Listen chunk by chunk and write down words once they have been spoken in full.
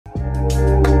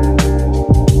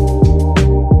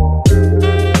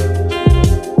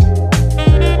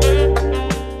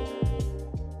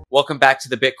welcome back to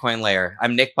the Bitcoin Layer.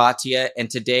 I'm Nick Bhatia, and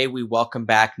today we welcome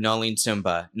back Nolene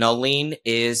Sumba. Nolene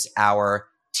is our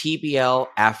TBL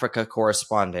Africa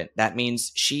correspondent. That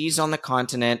means she's on the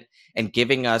continent and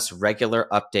giving us regular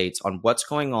updates on what's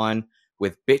going on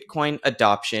with Bitcoin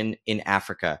adoption in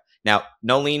Africa. Now,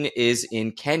 Nolene is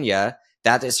in Kenya.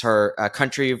 That is her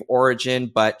country of origin,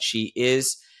 but she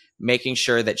is making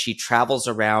sure that she travels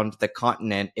around the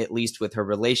continent, at least with her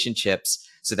relationships,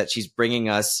 so that she's bringing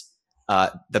us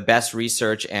the best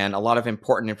research and a lot of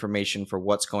important information for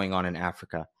what's going on in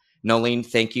Africa. Nolene,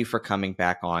 thank you for coming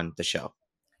back on the show.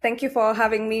 Thank you for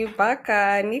having me back,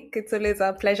 Nick. It's always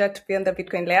a pleasure to be on the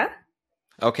Bitcoin Layer.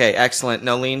 Okay, excellent.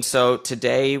 Nolene, so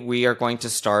today we are going to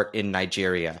start in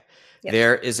Nigeria.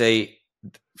 Yep.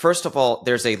 First of all,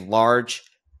 there's a large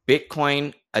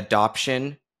Bitcoin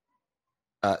adoption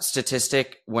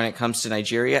statistic when it comes to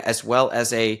Nigeria, as well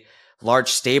as a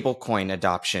large stablecoin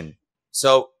adoption.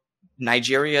 So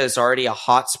Nigeria is already a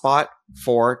hotspot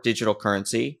for digital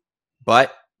currency,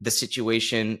 but the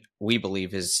situation, we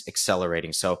believe, is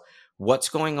accelerating. So what's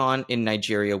going on in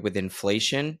Nigeria with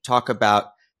inflation? Talk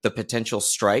about the potential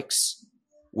strikes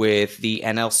with the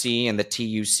NLC and the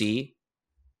TUC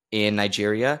in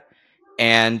Nigeria,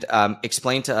 and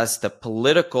explain to us the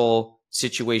political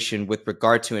situation with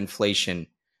regard to inflation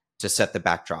to set the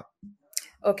backdrop.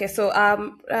 Okay, so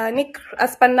Nick,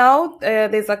 as per now,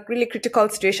 there's a really critical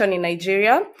situation in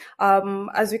Nigeria.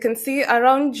 As we can see,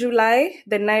 around July,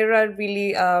 the Naira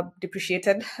really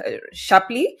depreciated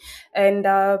sharply. And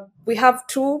we have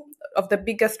two of the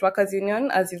biggest workers' union,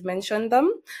 as you've mentioned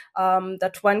them,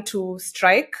 that want to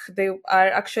strike. They are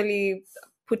actually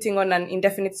putting on an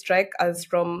indefinite strike as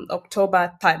from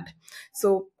October 3rd.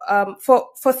 So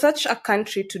for such a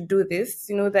country to do this,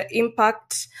 the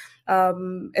impact,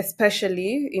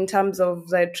 especially in terms of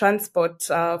the transport,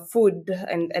 food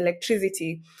and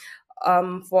electricity,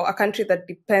 for a country that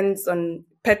depends on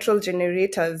petrol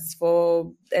generators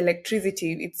for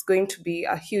electricity, it's going to be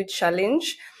a huge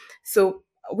challenge. So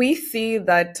we see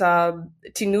that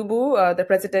Tinubu, the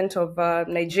president of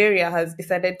Nigeria, has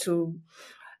decided to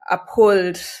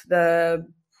uphold the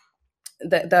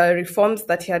reforms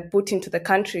that he had put into the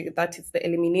country, that is the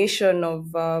elimination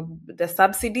of the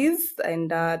subsidies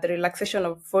and the relaxation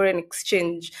of foreign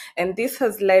exchange. And this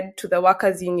has led to the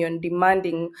workers' union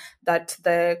demanding that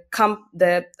the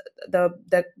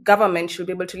government should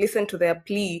be able to listen to their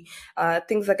plea.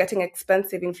 Things are getting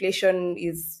expensive. Inflation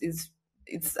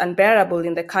it's unbearable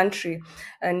in the country.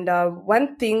 And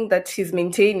one thing that he's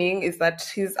maintaining is that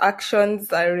his actions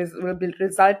will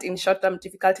result in short-term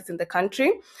difficulties in the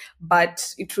country,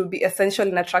 but it will be essential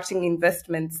in attracting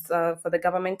investments for the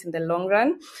government in the long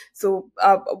run. So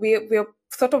we're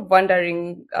sort of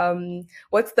wondering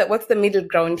what's the middle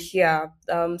ground here.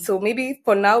 So maybe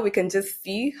for now we can just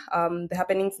see the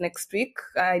happenings next week.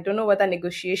 I don't know whether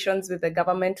negotiations with the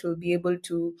government will be able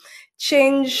to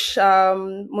change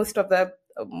most of the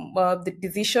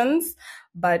decisions,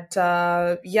 but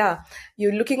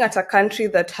you're looking at a country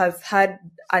that has had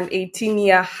an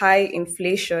 18-year high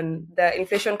inflation. The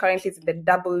inflation currently is in the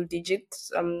double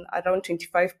digits, around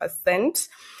 25%,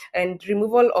 and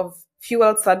removal of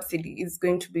fuel subsidy is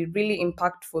going to be really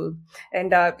impactful.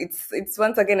 And it's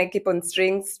once again, I keep on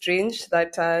saying strange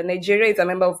that Nigeria is a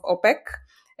member of OPEC,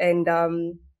 and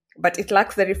but it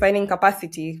lacks the refining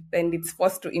capacity, and it's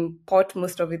forced to import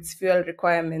most of its fuel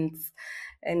requirements.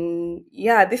 And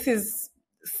this is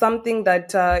something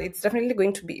that it's definitely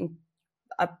going to be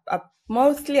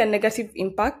mostly a negative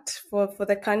impact for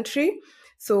the country.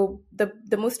 So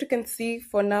the most we can see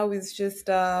for now is just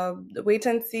wait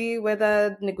and see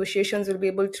whether negotiations will be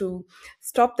able to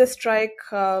stop the strike.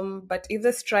 But if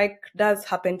the strike does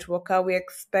happen to occur, we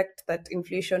expect that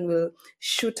inflation will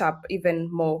shoot up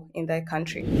even more in the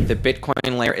country. The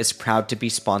Bitcoin Layer is proud to be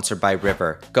sponsored by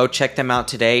River. Go check them out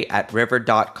today at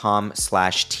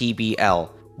river.com/TBL.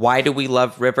 Why do we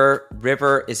love River?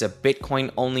 River is a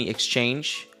Bitcoin-only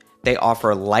exchange. They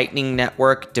offer Lightning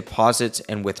Network deposits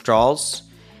and withdrawals.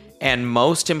 And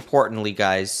most importantly,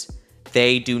 guys,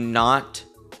 they do not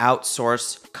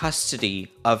outsource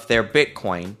custody of their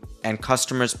Bitcoin and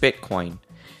customers' Bitcoin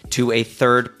to a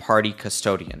third-party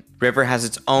custodian. River has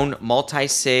its own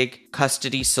multi-sig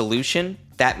custody solution.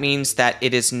 That means that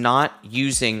it is not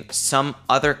using some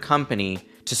other company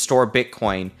to store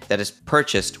Bitcoin that is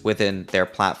purchased within their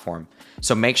platform.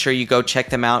 So make sure you go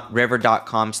check them out,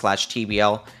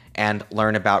 river.com/TBL, and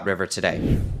learn about River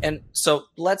today. And so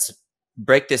let's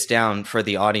break this down for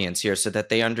the audience here so that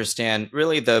they understand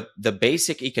really the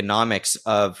basic economics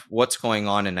of what's going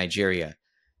on in Nigeria.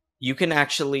 You can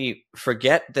actually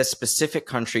forget the specific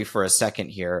country for a second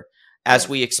here as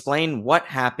we explain what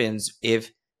happens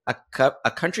if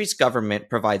a country's government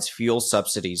provides fuel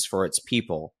subsidies for its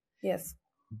people Yes.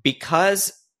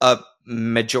 because a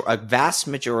vast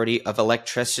majority of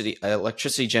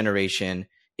electricity generation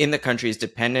in the country is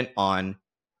dependent on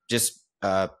just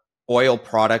oil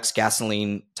products,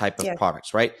 gasoline type of Yes.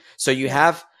 products, right? So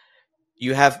Yes.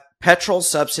 you have petrol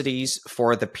subsidies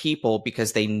for the people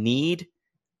because they need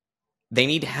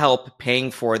help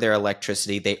paying for their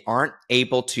electricity. They aren't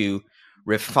able to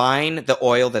refine the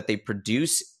oil that they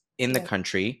produce in the Yes.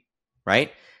 country,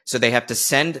 right? So they have to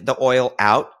send the oil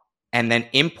out and then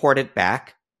import it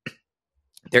back.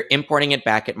 They're importing it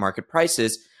back at market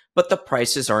prices, but the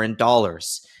prices are in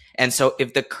dollars. And so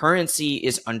if the currency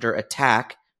is under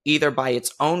attack, either by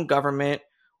its own government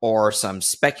or some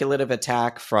speculative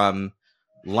attack from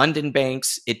London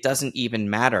banks, it doesn't even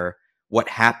matter. What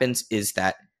happens is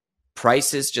that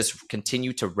prices just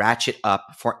continue to ratchet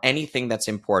up for anything that's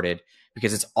imported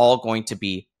because it's all going to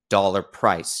be dollar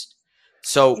priced.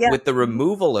 So, Yeah. with the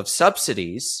removal of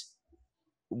subsidies,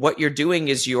 what you're doing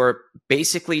is you're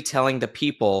basically telling the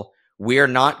people, we're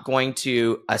not going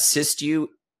to assist you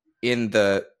in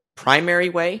the primary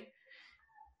way,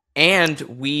 and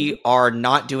we are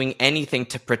not doing anything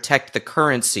to protect the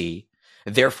currency.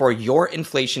 Therefore, your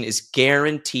inflation is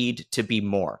guaranteed to be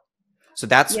more. So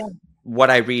that's Yeah.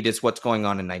 what I read is what's going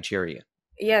on in Nigeria.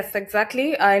 Yes,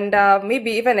 exactly. And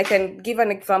maybe even I can give an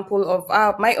example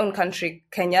of my own country,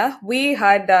 Kenya. We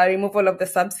had removal of the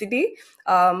subsidy.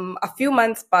 A few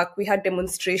months back, we had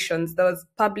demonstrations. There was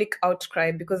public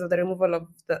outcry because of the removal of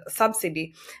the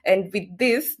subsidy. And with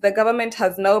this, the government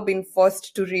has now been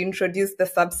forced to reintroduce the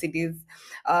subsidies.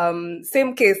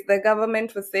 Same case, the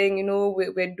government was saying,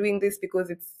 we're doing this because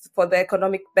it's for the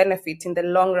economic benefit in the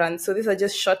long run. So these are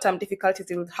just short-term difficulties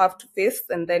we would have to face,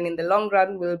 and then in the long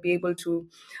run, we'll be able to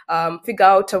figure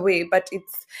out a way. But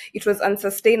it was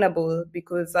unsustainable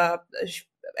because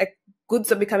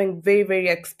goods are becoming very, very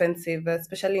expensive,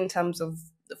 especially in terms of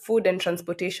food and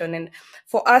transportation. And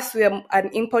for us, we are an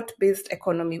import-based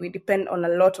economy. We depend on a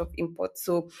lot of imports.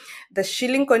 So the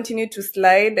shilling continued to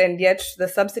slide, and yet the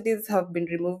subsidies have been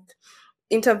removed.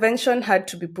 Intervention had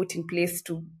to be put in place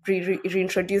to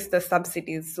reintroduce the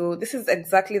subsidies. So this is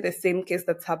exactly the same case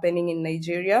that's happening in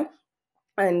Nigeria.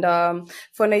 And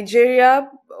for Nigeria,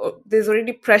 there's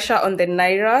already pressure on the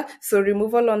naira. So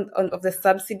removal of the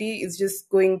subsidy is just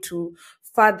going to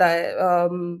further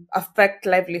affect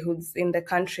livelihoods in the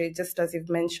country, just as you've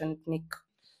mentioned, Nick.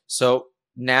 So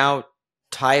now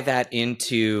tie that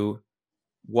into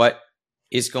what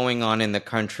is going on in the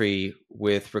country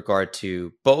with regard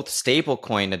to both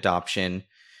stablecoin adoption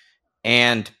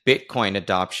and Bitcoin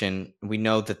adoption. We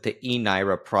know that the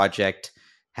eNaira project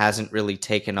hasn't really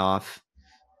taken off,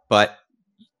 but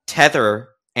Tether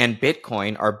and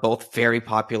Bitcoin are both very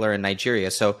popular in Nigeria.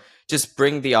 So just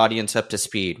bring the audience up to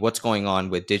speed. What's going on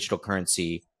with digital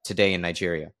currency today in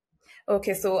Nigeria?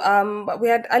 Okay, so we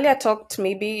had earlier talked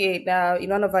maybe in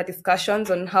one of our discussions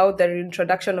on how the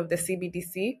introduction of the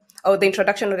CBDC or the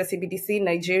introduction of the CBDC in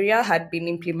Nigeria had been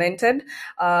implemented.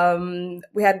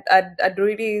 We had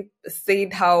already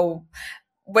said how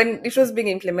when it was being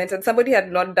implemented, somebody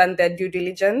had not done their due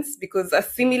diligence because the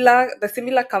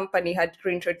similar company had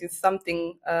reintroduced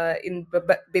something in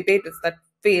Barbados that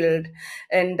failed,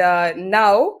 and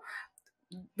now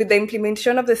with the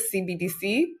implementation of the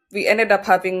CBDC, we ended up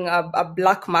having a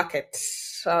black market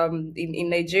in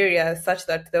Nigeria, such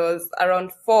that there was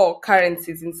around four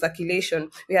currencies in circulation.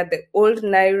 We had the old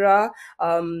naira,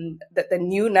 the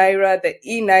new naira, the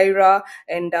e-naira,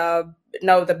 and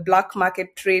now the black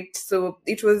market trade. So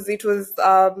it was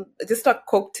just a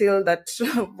cocktail that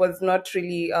was not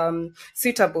really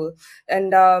suitable.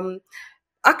 And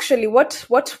actually,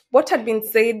 what had been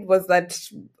said was that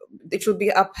it will be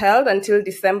upheld until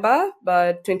December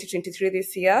 2023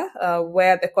 this year,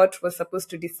 where the court was supposed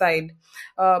to decide.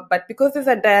 But because there's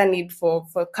a dire need for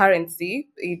currency,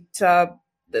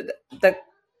 the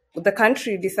the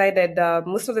country decided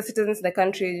most of the citizens in the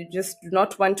country just do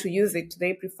not want to use it.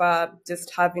 They prefer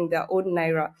just having their own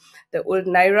naira, the old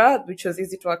naira, which was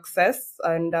easy to access,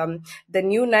 and the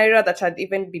new naira that had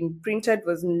even been printed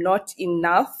was not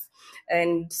enough.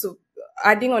 And so,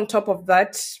 adding on top of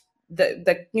that,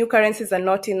 the new currencies are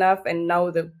not enough, and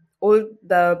now the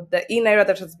e-naira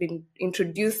that has been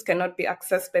introduced cannot be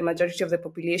accessed by majority of the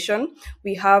population.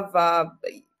 We have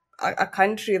a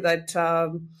country that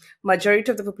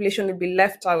majority of the population will be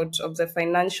left out of the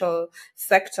financial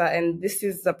sector, and this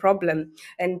is the problem.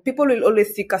 And people will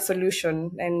always seek a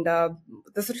solution, and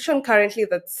the solution currently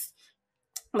that's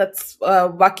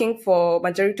working for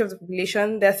majority of the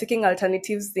population. They're seeking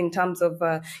alternatives in terms of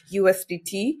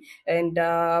USDT and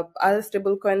other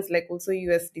stable coins like also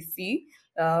USDC.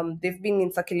 They've been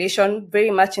in circulation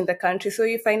very much in the country. So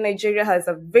you find Nigeria has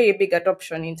a very big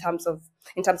adoption in terms of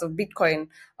Bitcoin,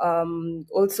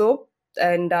 also,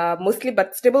 and mostly,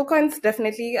 but stablecoins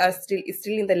definitely are still is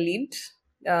still in the lead,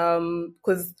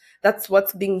 because that's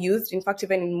what's being used. In fact,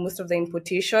 even in most of the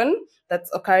importation that's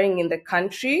occurring in the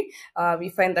country, we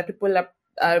find that people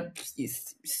are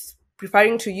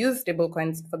preferring to use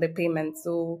stablecoins for the payment.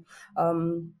 So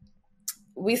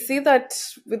we see that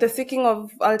with the seeking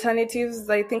of alternatives,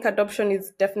 I think adoption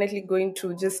is definitely going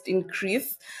to just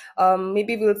increase.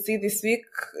 Maybe we'll see this week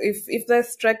if the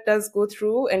strike does go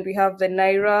through and we have the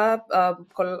naira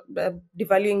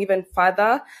devaluing even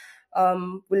further.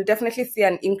 We'll definitely see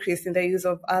an increase in the use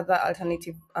of other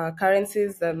alternative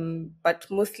currencies, but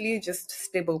mostly just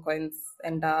stable coins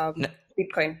and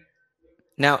Bitcoin.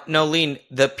 Now, Nolene,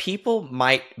 the people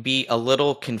might be a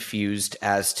little confused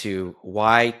as to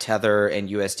why Tether and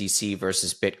USDC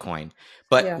versus Bitcoin.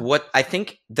 But Yeah, what I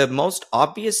think the most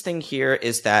obvious thing here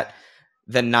is that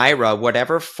the Naira,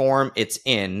 whatever form it's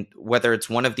in, whether it's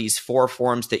one of these four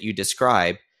forms that you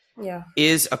describe, yeah.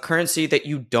 is a currency that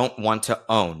you don't want to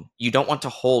own. You don't want to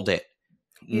hold it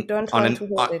You don't on want to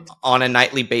hold it. on a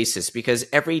nightly basis because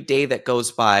every day that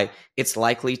goes by, it's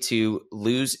likely to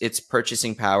lose its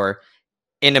purchasing power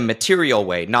in a material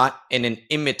way, not in an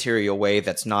immaterial way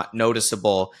that's not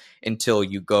noticeable until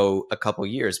you go a couple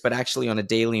years, but actually on a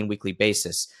daily and weekly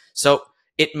basis. So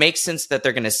it makes sense that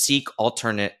they're going to seek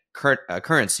alternate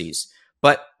currencies.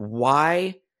 But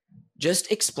why?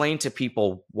 Just explain to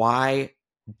people why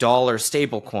dollar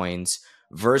stablecoins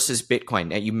versus Bitcoin.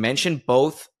 Now, you mentioned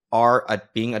both are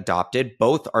being adopted,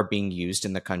 both are being used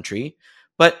in the country,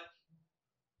 but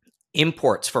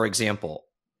imports, for example,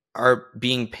 are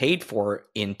being paid for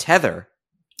in Tether,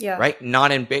 Yeah, right?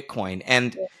 Not in Bitcoin.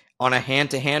 And on a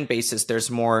hand to hand basis, there's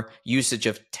more usage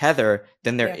of Tether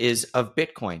than there yeah, is of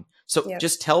Bitcoin. So yeah.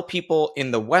 just tell people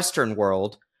in the Western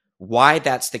world why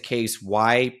that's the case.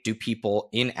 Why do people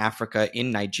in Africa,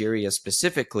 in Nigeria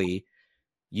specifically,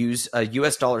 use a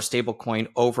US dollar stablecoin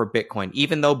over Bitcoin,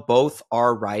 even though both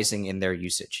are rising in their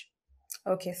usage?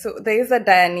 Okay, so there is a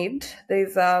dire need. There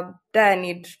is a dire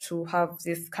need to have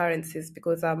these currencies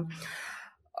because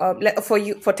for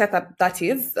you for Tether that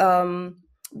is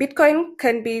Bitcoin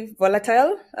can be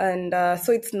volatile, and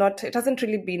so it hasn't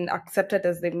really been accepted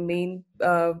as the main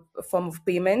form of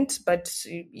payment. But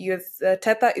US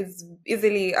Tether is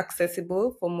easily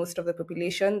accessible for most of the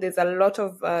population. There's a lot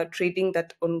of trading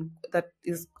that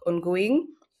is ongoing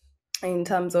in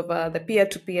terms of the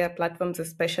peer-to-peer platforms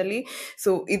especially,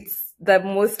 so it's the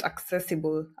most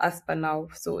accessible as per now.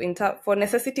 So for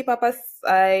necessity purpose,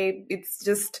 I it's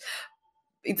just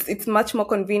it's much more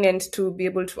convenient to be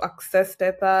able to access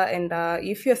Tether, and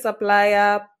if your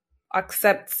supplier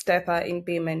accepts Tether in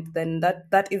payment, then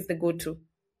that is the go-to.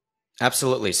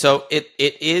 Absolutely. So it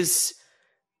is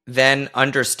then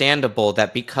understandable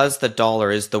that because the dollar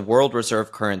is the world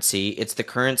reserve currency, it's the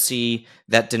currency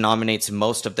that denominates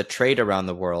most of the trade around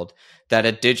the world, that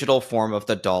a digital form of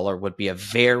the dollar would be a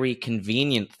very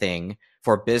convenient thing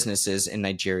for businesses in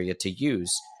Nigeria to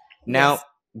use. Now, Yes.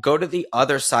 go to the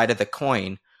other side of the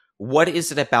coin. What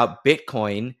is it about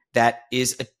Bitcoin that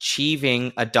is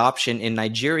achieving adoption in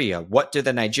Nigeria? What do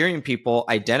the Nigerian people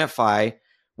identify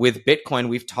with Bitcoin?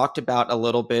 We've talked about a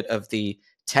little bit of the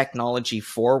technology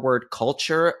forward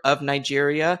culture of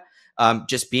Nigeria,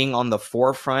 just being on the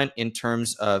forefront in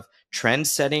terms of trend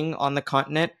setting on the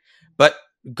continent. But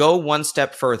go one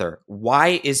step further.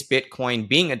 Why is Bitcoin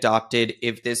being adopted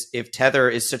if Tether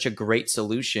is such a great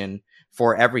solution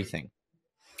for everything?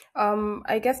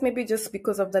 I guess maybe just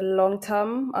because of the long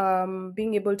term,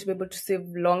 being able to save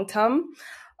long term.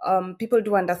 People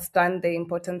do understand the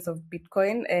importance of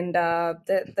Bitcoin, and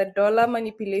the dollar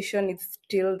manipulation is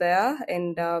still there.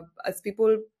 And as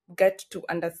people get to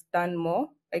understand more,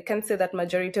 I can say that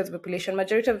majority of the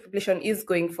population is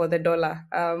going for the dollar.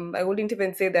 I wouldn't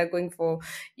even say they're going for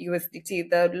USDT.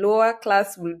 The lower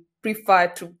class will prefer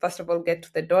to first of all get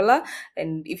to the dollar,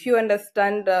 and if you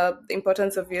understand the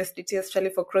importance of USDT,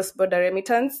 especially for cross-border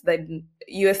remittance, then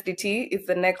USDT is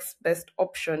the next best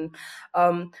option.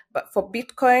 But for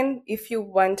Bitcoin, if you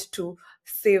want to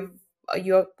save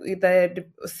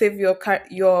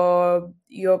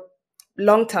your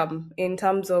long term in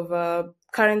terms of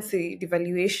currency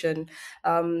devaluation,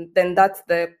 then that's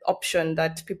the option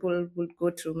that people would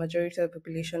go to. Majority of the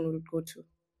population would go to.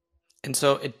 And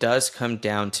so it does come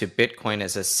down to Bitcoin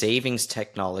as a savings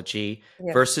technology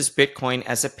Yes. versus Bitcoin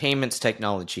as a payments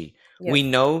technology. We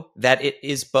Yes. know that it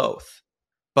is both,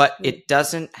 but Mm. it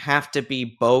doesn't have to be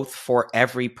both for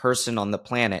every person on the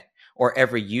planet or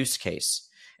every use case.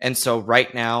 And so,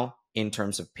 right now, in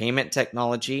terms of payment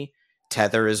technology,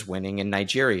 Tether is winning in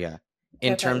Nigeria.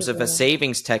 In Tether terms is of a winning.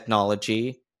 savings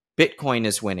technology, Bitcoin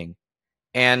is winning.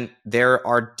 And there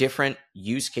are different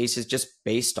use cases just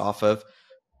based off of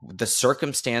the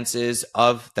circumstances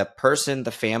of the person,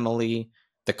 the family,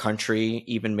 the country,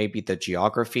 even maybe the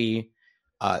geography,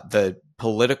 the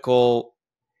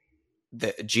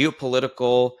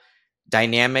geopolitical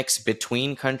dynamics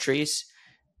between countries.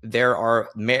 There are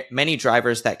many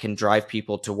drivers that can drive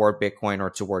people toward Bitcoin or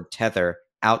toward Tether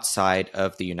outside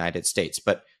of the United States.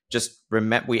 But just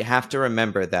we have to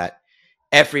remember that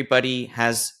everybody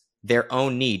has their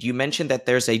own need. You mentioned that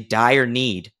there's a dire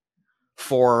need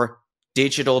for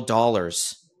digital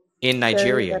dollars in There is a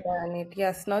Nigeria. dire need.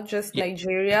 Yes, not just Yeah,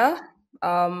 Nigeria.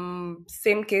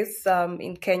 Same case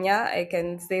in Kenya. I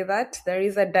can say that there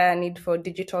is a dire need for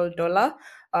digital dollar.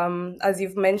 As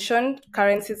you've mentioned,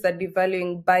 currencies are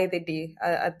devaluing by the day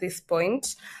at this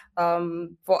point.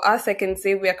 For us, I can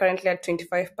say we are currently at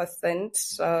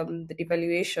 25%, the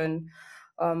devaluation,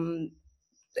 um,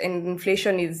 and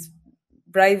inflation is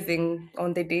rising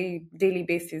on the daily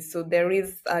basis. So there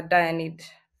is a dire need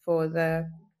for the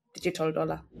digital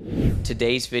dollar.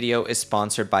 today's video is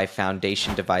sponsored by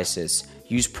Foundation Devices.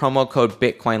 Use promo code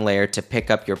Bitcoin Layer to pick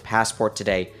up your passport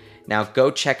today. Now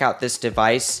go check out this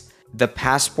device. The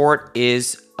passport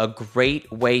is a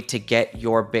great way to get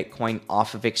your Bitcoin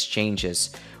off of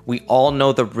exchanges. We all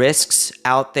know the risks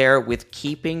out there with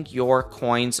keeping your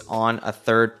coins on a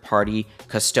third-party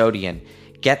custodian.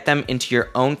 Get them into your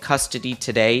own custody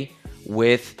today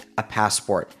with a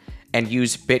passport and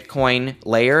use Bitcoin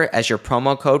Layer as your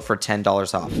promo code for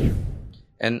 $10 off.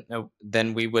 And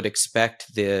then we would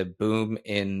expect the boom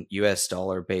in US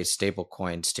dollar based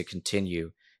stablecoins to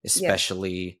continue, Yes,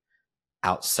 especially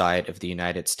outside of the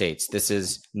United States. This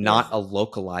is not yes. a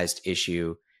localized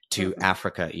issue to Mhm.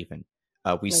 Africa, even.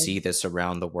 We No. see this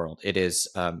around the world. It is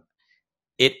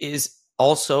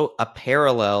also a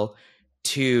parallel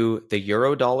to the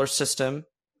Eurodollar system.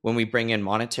 When we bring in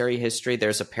monetary history,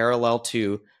 there's a parallel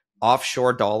to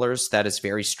offshore dollars that is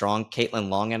very strong. Caitlin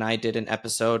Long and I did an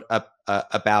episode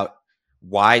about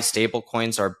why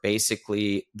stablecoins are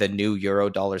basically the new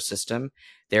Eurodollar system.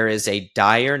 There is a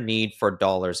dire need for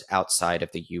dollars outside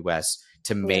of the US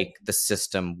to Yes, make the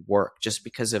system work just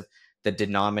because of the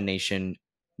denomination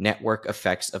network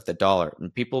effects of the dollar.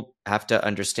 And people have to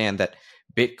understand that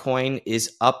Bitcoin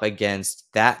is up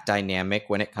against that dynamic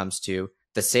when it comes to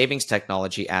the savings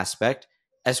technology aspect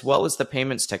as well as the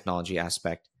payments technology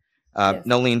aspect. yes.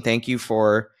 Nolene, thank you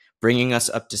for bringing us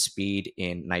up to speed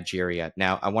in Nigeria.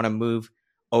 Now, I want to move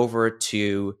over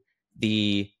to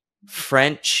the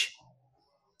French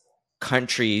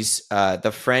countries,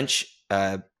 the French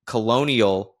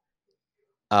colonial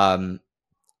um,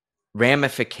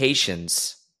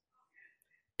 ramifications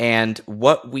and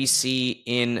what we see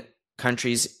in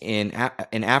countries in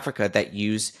Africa that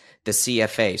use the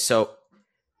CFA. So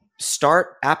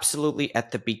start absolutely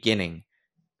at the beginning.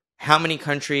 How many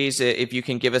countries, if you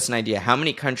can give us an idea, how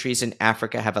many countries in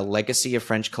Africa have a legacy of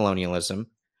French colonialism?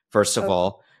 First of Okay.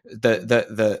 all,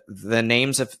 the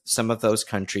names of some of those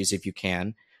countries, if you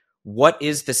can. What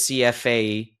is the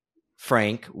CFA,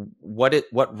 Frank?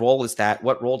 What role is that?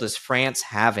 What role does France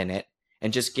have in it?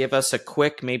 And just give us a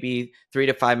quick, maybe 3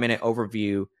 to 5 minute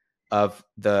overview of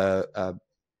the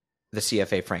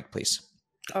CFA, Frank, please.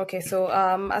 Okay, so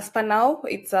as per now,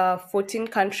 it's 14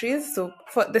 countries. So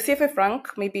for the CFA franc,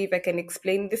 maybe if I can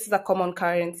explain, this is a common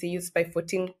currency used by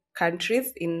 14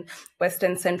 countries in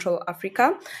Western Central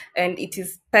Africa, and it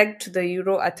is pegged to the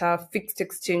euro at a fixed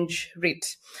exchange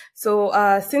rate. So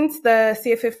since the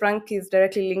CFA franc is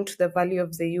directly linked to the value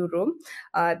of the euro,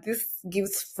 this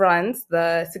gives France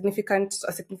a significant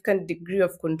degree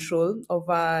of control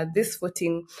over these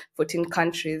 14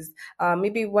 countries.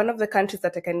 Maybe one of the countries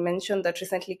that I can mention that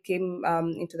recently came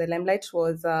into the limelight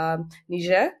was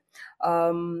Niger.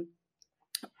 Um,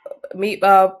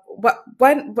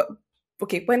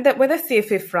 okay, when the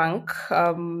CFA franc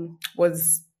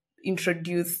was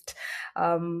introduced,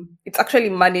 it's actually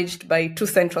managed by two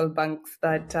central banks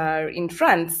that are in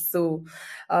France. So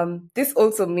this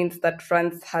also means that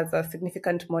France has a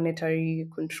significant monetary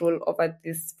control over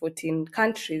these 14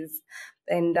 countries.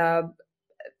 And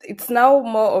it's now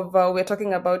more of we're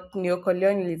talking about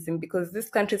neocolonialism because these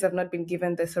countries have not been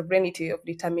given the sovereignty of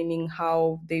determining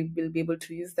how they will be able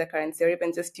to use their currency or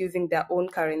even just using their own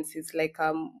currencies like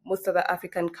most other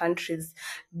African countries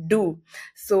do.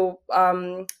 So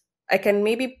I can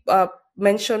maybe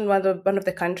mention one of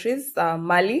the countries,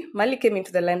 Mali. Mali came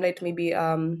into the limelight maybe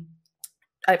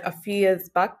a few years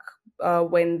back.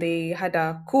 when they had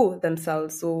a coup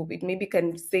themselves. So it maybe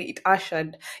can say it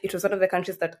was one of the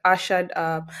countries that ushered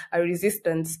a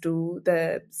resistance to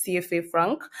the CFA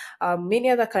franc. Many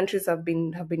other countries have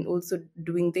been also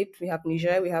doing that. We have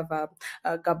Niger, we have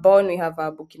Gabon, we have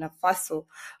Burkina Faso,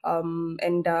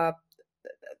 and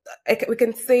we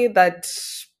can say that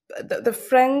the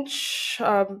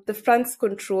France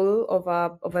control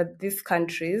over these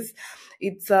countries,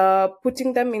 it's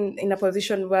putting them in a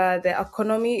position where the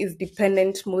economy is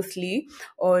dependent mostly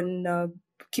on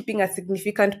keeping a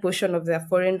significant portion of their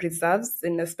foreign reserves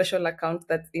in a special account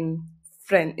that's in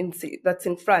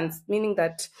France, meaning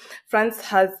that France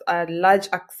has a large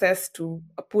access to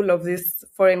a pool of this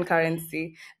foreign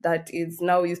currency that is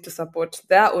now used to support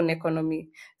their own economy.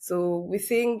 So we're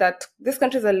seeing that these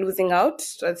countries are losing out,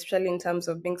 especially in terms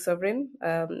of being sovereign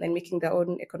and making their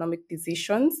own economic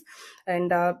decisions.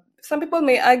 And some people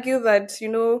may argue that,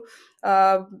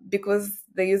 because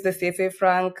they use the CFA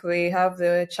franc, they have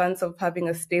the chance of having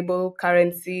a stable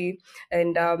currency,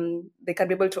 and they can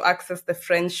be able to access the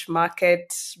French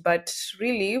market. But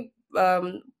really,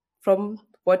 from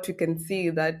what we can see,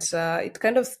 that it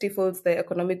kind of stifles the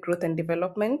economic growth and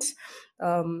development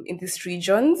in these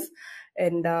regions.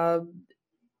 And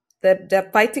they're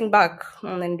fighting back.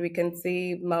 And we can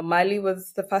see Mali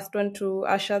was the first one to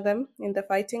usher them in the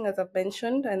fighting, as I've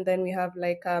mentioned. And then we have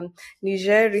like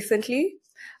Niger recently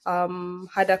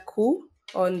had a coup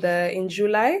in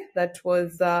July that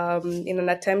was in an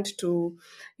attempt to,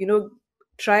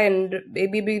 try and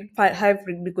maybe have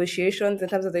negotiations in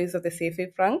terms of the use of the CFA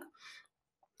franc.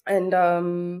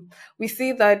 And we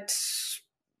see that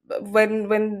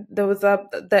when there was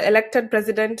the elected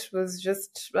president was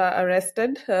just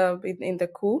arrested in the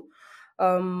coup.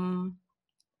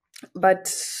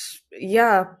 But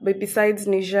yeah, but besides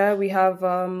Niger, we have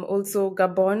also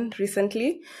Gabon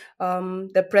recently.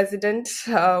 The president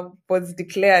was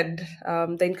declared,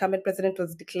 the incumbent president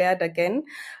was declared again.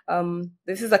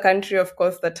 This is a country, of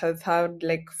course, that has had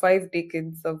like 5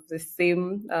 decades of the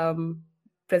same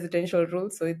presidential rule.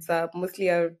 So it's mostly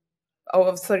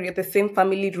the same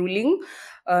family ruling.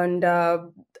 And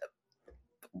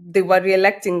they were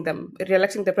re-electing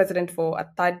the president for a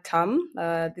third term.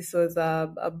 This was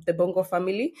the Bongo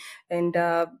family, and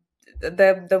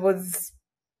there was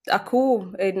a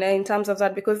coup in terms of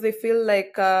that, because they feel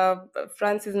like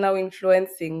France is now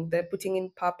influencing. They're putting in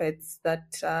puppets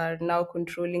that are now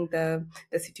controlling the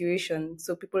situation.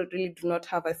 So people really do not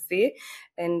have a say.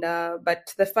 And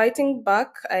but the fighting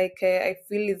back, I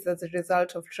feel, is as a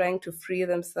result of trying to free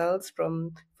themselves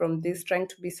from this, trying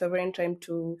to be sovereign, trying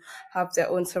to have their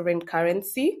own sovereign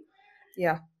currency.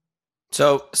 Yeah.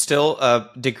 So, still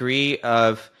a degree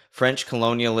of French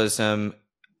colonialism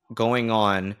going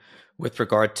on with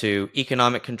regard to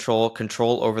economic control,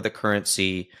 control over the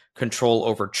currency, control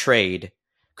over trade,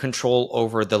 control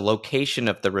over the location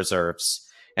of the reserves,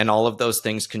 and all of those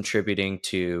things contributing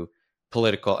to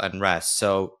political unrest.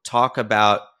 So,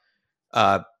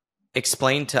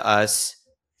 explain to us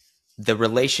the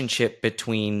relationship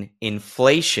between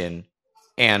inflation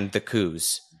and the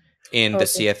coups in the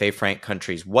Okay. CFA franc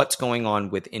countries. What's going on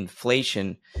with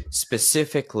inflation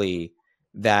specifically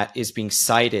that is being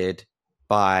cited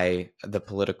by the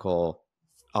political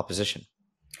opposition?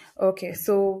 Okay,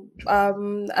 so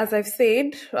as I've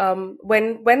said,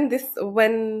 when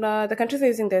the countries are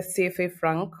using their CFA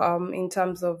franc in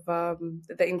terms of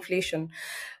the inflation,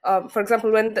 for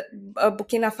example, when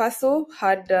Burkina Faso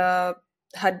had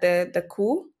the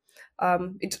coup,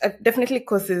 it definitely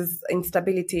causes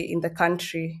instability in the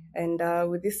country, and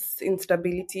with this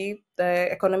instability, the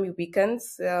economy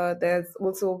weakens. There's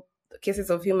also cases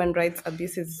of human rights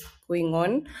abuses going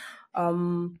on.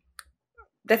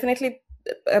 Definitely,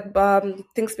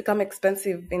 things become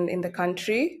expensive in the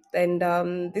country, and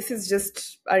this is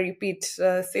just a repeat.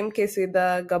 Same case with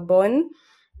Gabon,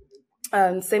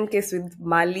 same case with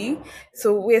Mali.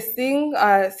 So we're seeing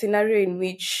a scenario in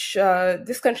which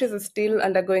these countries are still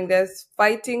undergoing, there's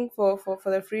fighting for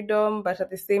the freedom, but at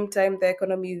the same time, the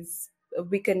economy is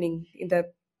weakening in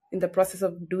the process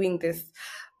of doing this.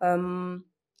 Um,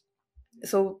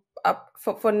 so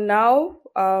for now,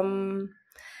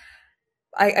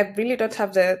 I really don't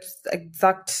have the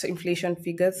exact inflation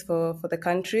figures for the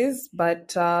countries,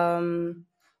 but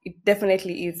it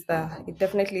definitely is there. It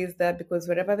definitely is there, because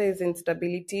wherever there is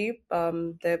instability,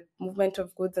 the movement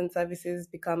of goods and services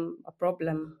become a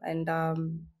problem,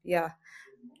 and yeah,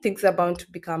 things are bound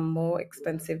to become more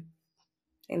expensive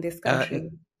in this Uh,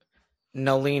 country.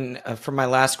 Nolene, for my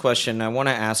last question, I want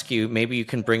to ask you, maybe you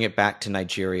can bring it back to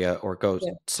Nigeria or go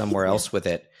Yeah, somewhere yeah, else with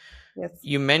it. yes.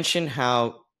 You mentioned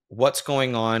how what's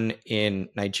going on in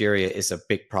Nigeria is a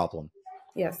big problem.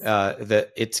 Yes.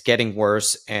 That it's getting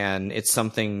worse, and it's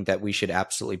something that we should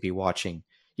absolutely be watching.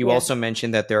 You Yes. also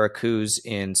mentioned that there are coups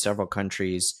in several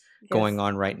countries Yes. going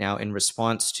on right now in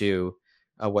response to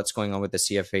what's going on with the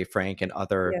CFA franc and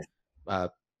Yes. uh,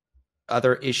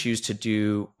 other issues to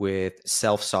do with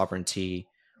self sovereignty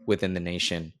within the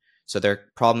nation. So there are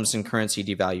problems in currency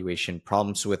devaluation,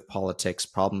 problems with politics,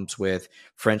 problems with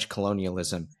French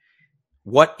colonialism.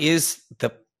 What is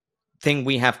the thing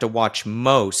we have to watch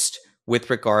most with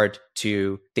regard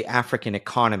to the African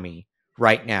economy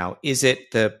right now? Is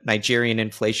it the Nigerian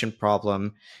inflation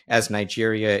problem, as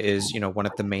Nigeria is, one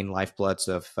of the main lifebloods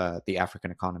of the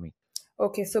African economy?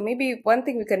 Okay, so maybe one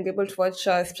thing we can be able to watch,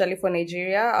 especially for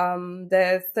Nigeria,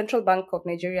 the Central Bank of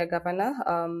Nigeria governor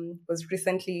was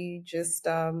recently just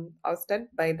ousted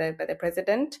by the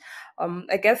president.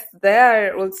 I guess they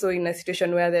are also in a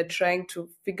situation where they're trying to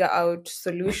figure out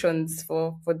solutions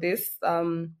for this.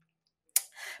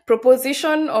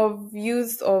 Proposition of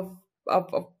use of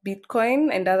Bitcoin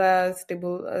and other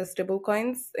stable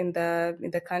coins in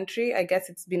the country. I guess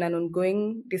it's been an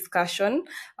ongoing discussion,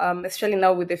 especially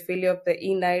now with the failure of the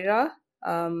e-naira.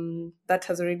 That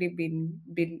has already been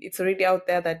it's already out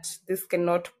there that this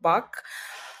cannot work.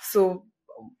 So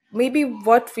maybe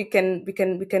what we can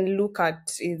look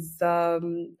at is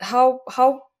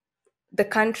how the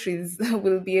countries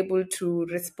will be able to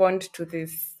respond to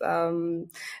this.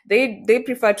 They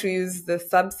prefer to use the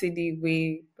subsidy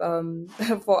way.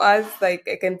 For us, like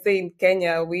I can say in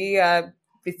Kenya, we are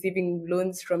receiving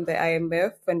loans from the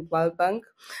IMF and World Bank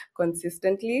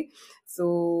consistently.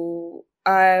 So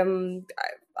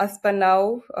as per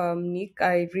now, Nick,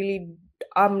 I really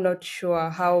am not sure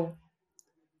how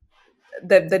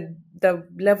the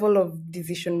level of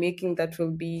decision making that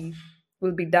will be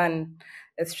done,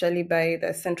 especially by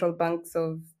the central banks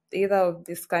of either of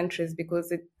these countries,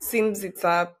 because it seems it's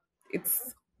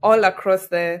all across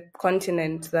the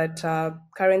continent that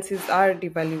currencies are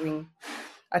devaluing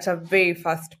at a very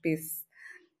fast pace.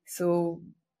 So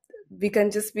we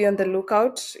can just be on the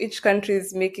lookout. Each country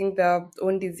is making their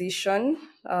own decision.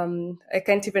 I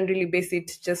can't even really base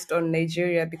it just on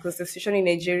Nigeria, because the situation in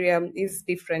Nigeria is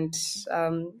different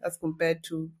as compared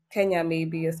to Kenya,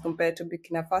 maybe as compared to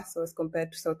Burkina Faso, as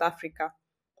compared to South Africa.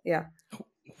 Yeah.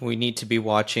 We need to be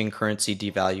watching currency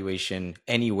devaluation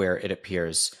anywhere it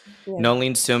appears. Yes.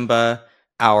 Nolene Sumba,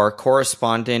 our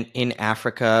correspondent in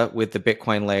Africa with the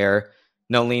Bitcoin layer.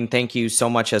 Nolene, thank you so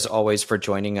much as always for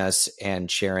joining us and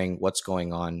sharing what's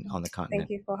going on the Thank continent.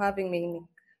 you for having me, Nick.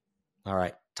 All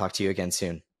right. Talk to you again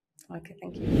soon. Okay,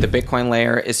 thank you. The Bitcoin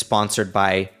layer is sponsored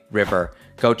by River.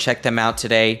 Go check them out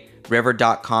today,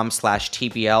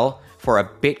 river.com/TBL, for a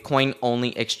Bitcoin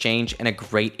only exchange and a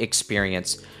great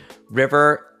experience.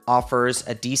 River offers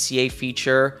a DCA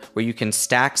feature where you can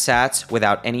stack sats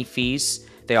without any fees.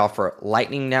 They offer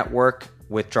Lightning Network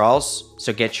withdrawals,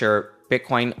 so get your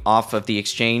Bitcoin off of the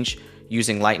exchange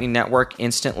using Lightning Network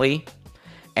instantly.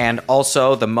 And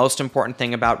also, the most important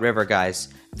thing about River, guys,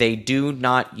 they do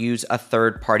not use a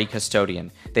third-party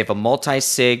custodian. They have a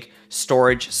multi-sig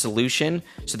storage solution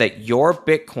so that your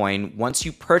Bitcoin, once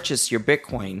you purchase your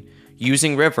Bitcoin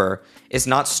using River, is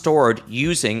not stored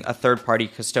using a third-party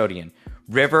custodian.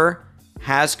 River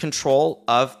has control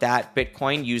of that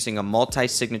Bitcoin using a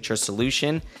multi-signature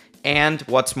solution. And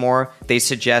what's more, they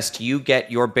suggest you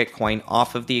get your Bitcoin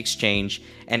off of the exchange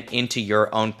and into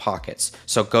your own pockets.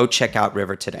 So go check out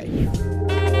River today.